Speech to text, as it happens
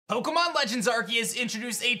Pokemon Legends Arceus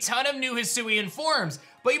introduced a ton of new Hisuian forms,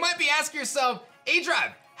 but you might be asking yourself,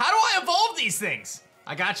 A-Drive, how do I evolve these things?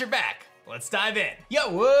 I got your back. Let's dive in. Yo,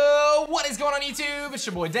 whoa, what is going on YouTube? It's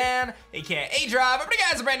your boy Dan, aka A-Drive. I'm bringing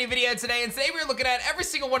you guys a brand new video today, and today we're looking at every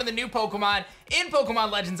single one of the new Pokemon in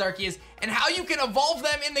Pokemon Legends Arceus and how you can evolve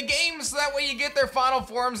them in the game so that way you get their final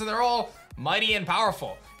forms and they're all mighty and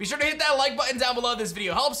powerful. Be sure to hit that like button down below if this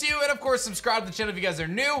video helps you, and of course subscribe to the channel if you guys are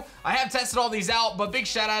new. I have tested all these out, but big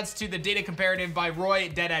shout outs to the data comparative by Roy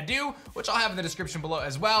Dedadu, which I'll have in the description below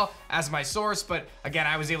as well as my source. But again,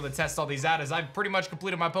 I was able to test all these out as I've pretty much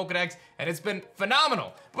completed my Pokedex and it's been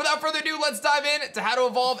phenomenal. Without further ado, let's dive in to how to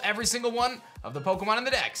evolve every single one of the Pokemon in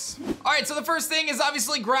the Dex. All right, so the first thing is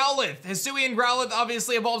obviously Growlithe. Hisuian Growlithe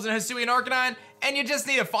obviously evolves in Hisuian Arcanine, and you just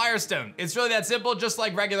need a Firestone. It's really that simple, just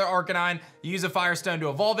like regular Arcanine. You use a Firestone to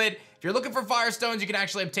evolve it. If you're looking for Firestones, you can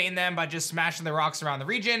actually obtain them by just smashing the rocks around the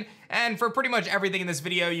region. And for pretty much everything in this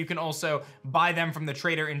video, you can also buy them from the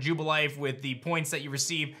trader in Jubilife with the points that you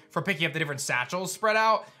receive for picking up the different satchels spread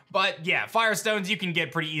out. But yeah, Firestones you can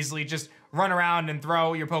get pretty easily. Just run around and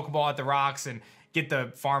throw your Pokeball at the rocks and get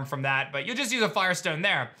the farm from that, but you'll just use a Firestone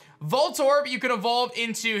there. Voltorb, you can evolve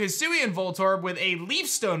into Hisuian Voltorb with a Leaf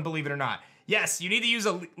Stone, believe it or not. Yes, you need to use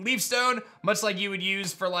a Leaf Stone, much like you would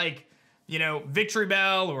use for like, you know, Victory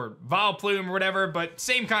Bell or Vileplume or whatever, but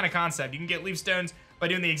same kind of concept. You can get Leaf Stones by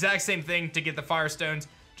doing the exact same thing to get the Firestones.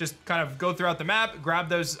 Just kind of go throughout the map, grab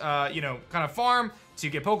those, you know, kind of farm to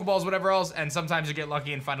get Pokeballs, whatever else, and sometimes you get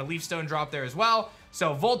lucky and find a Leaf Stone drop there as well.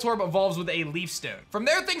 So Voltorb evolves with a Leaf Stone. From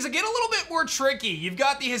there, things get a little bit more tricky. You've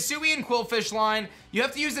got the Hisuian Qwilfish line. You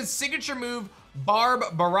have to use its signature move,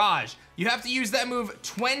 Barb Barrage. You have to use that move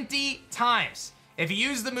 20 times. If you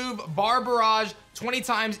use the move Barb Barrage 20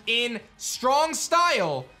 times in strong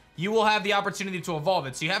style, you will have the opportunity to evolve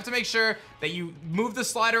it. So you have to make sure that you move the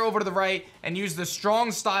slider over to the right and use the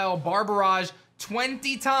strong style Barb Barrage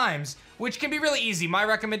 20 times, which can be really easy. My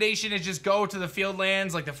recommendation is just go to the field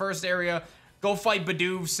lands, like the first area, go fight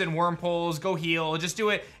Bidoofs and Wurmples, go heal, just do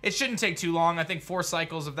it. It shouldn't take too long. I think 4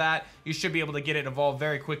 cycles of that, you should be able to get it evolved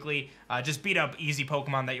very quickly. Just beat up easy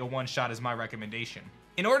Pokemon that you'll one-shot is my recommendation.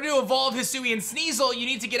 In order to evolve Hisuian Sneasel, you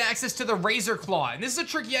need to get access to the Razor Claw. And this is a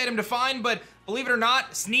tricky item to find, but believe it or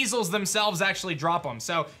not, Sneasels themselves actually drop them.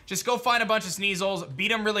 So just go find a bunch of Sneasels, beat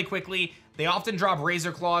them really quickly. They often drop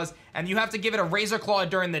Razor Claws, and you have to give it a Razor Claw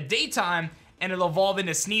during the daytime, and it'll evolve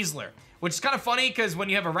into Sneasler. Which is kind of funny because when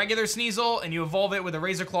you have a regular Sneasel and you evolve it with a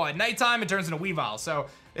Razor Claw at nighttime, it turns into Weavile. So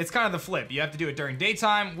it's kind of the flip. You have to do it during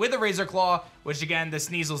daytime with a Razor Claw, which again, the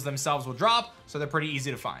Sneasels themselves will drop, so they're pretty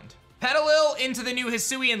easy to find. Petalil into the new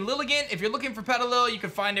Hisuian Lilligant. If you're looking for Petalil, you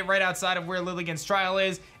can find it right outside of where Lilligant's trial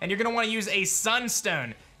is, and you're gonna wanna use a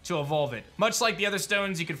Sunstone to evolve it. Much like the other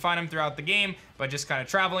stones, you can find them throughout the game by just kind of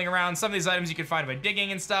traveling around. Some of these items you can find by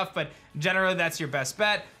digging and stuff, but generally that's your best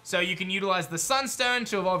bet. So you can utilize the Sunstone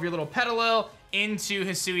to evolve your little Petalil into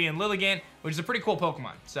Hisuian Lilligant, which is a pretty cool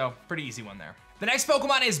Pokemon. So pretty easy one there. The next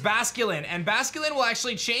Pokemon is Basculegion, and Basculegion will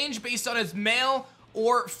actually change based on its male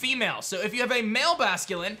or female. So if you have a male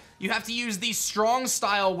Basculegion, you have to use the Strong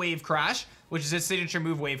Style Wave Crash, which is its signature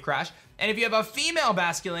move, Wave Crash. And if you have a female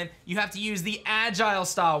Basculegion, you have to use the Agile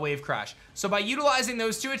Style Wave Crash. So by utilizing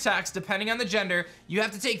those 2 attacks, depending on the gender, you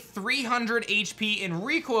have to take 300 HP in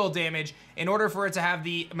recoil damage in order for it to have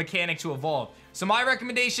the mechanic to evolve. So my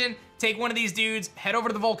recommendation, take one of these dudes, head over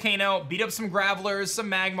to the volcano, beat up some Gravelers, some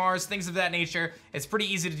Magmars, things of that nature. It's pretty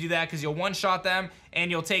easy to do that because you'll one-shot them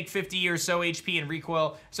and you'll take 50 or so HP in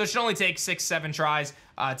recoil. So it should only take 6-7 tries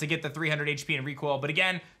to get the 300 HP in recoil. But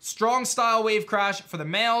again, Strong Style Wave Crash for the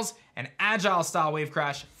males and Agile Style Wave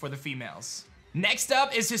Crash for the females. Next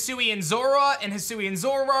up is Hisuian Zora and Hisuian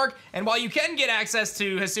Zoroark, and while you can get access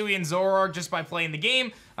to Hisuian Zoroark just by playing the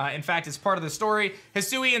game, in fact it's part of the story,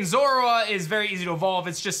 Hisuian Zora is very easy to evolve.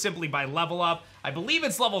 It's just simply by level up. I believe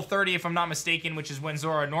it's level 30 if I'm not mistaken, which is when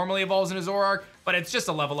Zora normally evolves into Zoroark, but it's just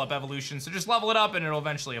a level up evolution, so just level it up and it'll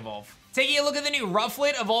eventually evolve. Taking a look at the new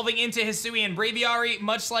Rufflet evolving into Hisuian Braviary,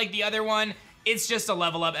 much like the other one, it's just a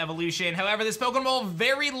level up evolution. However, this Pokemon evolved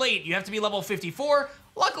very late. You have to be level 54.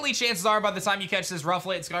 Luckily, chances are by the time you catch this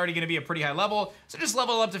Rufflet, it's already going to be a pretty high level. So just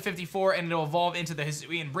level up to 54 and it'll evolve into the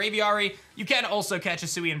Hisuian Braviary. You can also catch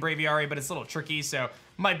Hisuian Braviary, but it's a little tricky, so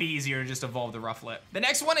might be easier to just evolve the Rufflet. The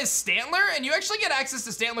next one is Stantler, and you actually get access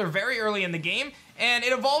to Stantler very early in the game, and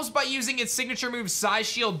it evolves by using its signature move, Psy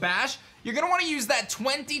Shield Bash. You're going to want to use that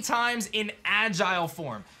 20 times in Agile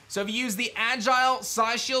form. So if you use the Agile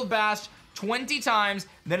Psy Shield Bash 20 times,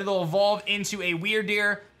 then it'll evolve into a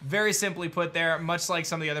Weirdeer. Very simply put there, much like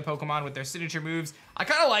some of the other Pokemon with their signature moves. I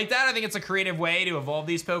kind of like that. I think it's a creative way to evolve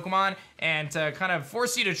these Pokemon and to kind of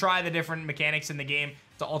force you to try the different mechanics in the game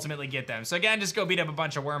to ultimately get them. So again, just go beat up a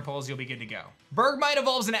bunch of Wurmples, you'll be good to go. Bergmite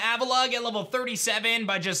evolves into Avalugg at level 37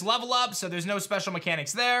 by just level up, so there's no special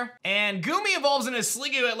mechanics there. And Goomy evolves into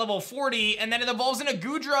Sliggoo at level 40, and then it evolves into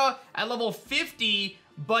Goodra at level 50,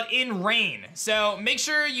 but in rain. So make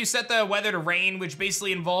sure you set the weather to rain, which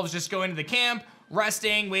basically involves just going to the camp,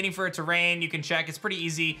 resting, waiting for it to rain. You can check, it's pretty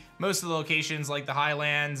easy. Most of the locations like the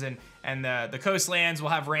highlands and the coastlands will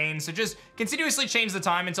have rain. So just continuously change the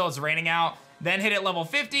time until it's raining out, then hit it level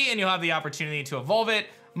 50 and you'll have the opportunity to evolve it.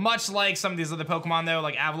 Much like some of these other Pokemon though,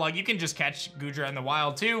 like Avalugg, you can just catch Goodra in the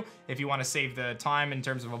wild too, if you wanna save the time in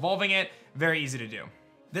terms of evolving it. Very easy to do.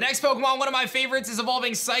 The next Pokemon, one of my favorites, is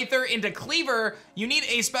evolving Scyther into Kleavor. You need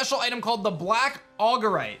a special item called the Black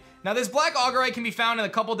Augerite. Now this Black Augerite can be found in a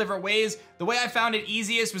couple different ways. The way I found it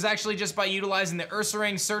easiest was actually just by utilizing the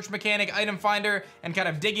Ursaring search mechanic item finder and kind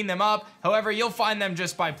of digging them up. However, you'll find them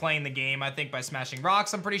just by playing the game. I think by smashing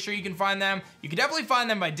rocks, I'm pretty sure you can find them. You can definitely find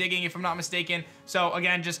them by digging if I'm not mistaken. So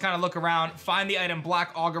again, just kind of look around, find the item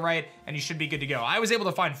Black Augerite, and you should be good to go. I was able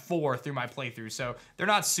to find 4 through my playthrough, so they're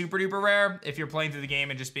not super duper rare if you're playing through the game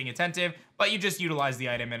and just being attentive, but you just utilize the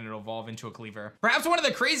item and it'll evolve into a Kleavor. Perhaps one of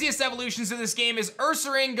the craziest evolutions in this game is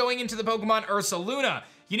Ursaring going into the Pokemon Ursaluna.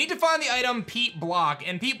 You need to find the item Peat Block,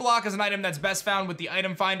 and Peat Block is an item that's best found with the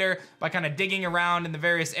item finder by kind of digging around in the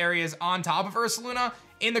various areas on top of Ursaluna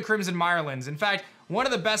in the Crimson Mirelands. In fact, one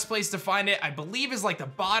of the best places to find it, I believe, is like the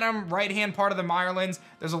bottom right-hand part of the Mirelands.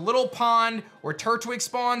 There's a little pond where Turtwig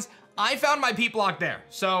spawns. I found my Peat Block there,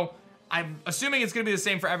 so I'm assuming it's gonna be the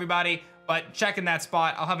same for everybody, but check in that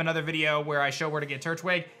spot. I'll have another video where I show where to get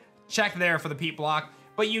Turtwig. Check there for the Peat Block.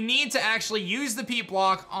 But you need to actually use the Peat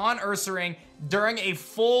Block on Ursaring during a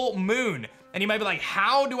full moon. And you might be like,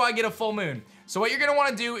 how do I get a full moon? So what you're gonna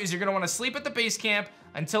wanna do is you're gonna wanna sleep at the base camp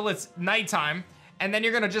until it's nighttime, and then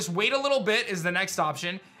you're gonna just wait a little bit is the next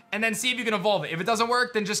option, and then see if you can evolve it. If it doesn't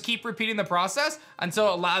work, then just keep repeating the process until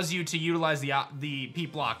it allows you to utilize the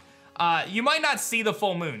Peat Block. You might not see the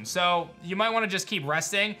full moon, so you might wanna just keep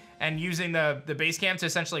resting and using the base camp to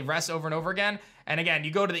essentially rest over and over again. And again,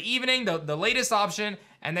 you go to the evening, the latest option,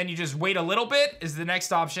 and then you just wait a little bit is the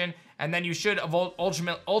next option, and then you should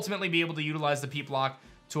ultimately be able to utilize the Peat Block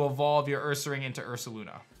to evolve your Ursaring into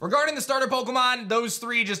Ursaluna. Regarding the starter Pokemon, those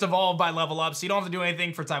 3 just evolve by level up, so you don't have to do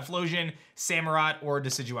anything for Typhlosion, Samurott, or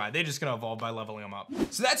Decidueye. They're just gonna evolve by leveling them up.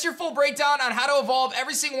 So that's your full breakdown on how to evolve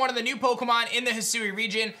every single one of the new Pokemon in the Hisui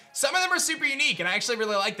region. Some of them are super unique, and I actually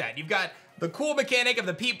really like that. You've got the cool mechanic of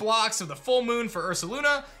the Peat Blocks of the full moon for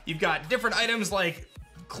Ursaluna. You've got different items like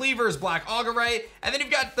Kleavor's Black Augerite, and then you've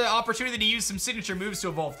got the opportunity to use some signature moves to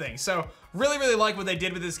evolve things. So really, really like what they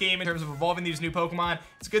did with this game in terms of evolving these new Pokemon.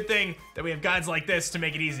 It's a good thing that we have guides like this to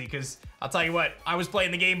make it easy, because I'll tell you what, I was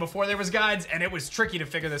playing the game before there was guides, and it was tricky to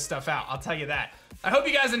figure this stuff out, I'll tell you that. I hope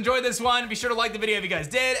you guys enjoyed this one. Be sure to like the video if you guys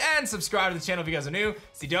did, and subscribe to the channel if you guys are new,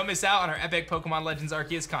 so you don't miss out on our epic Pokemon Legends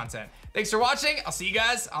Arceus content. Thanks for watching, I'll see you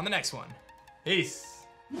guys on the next one. Peace.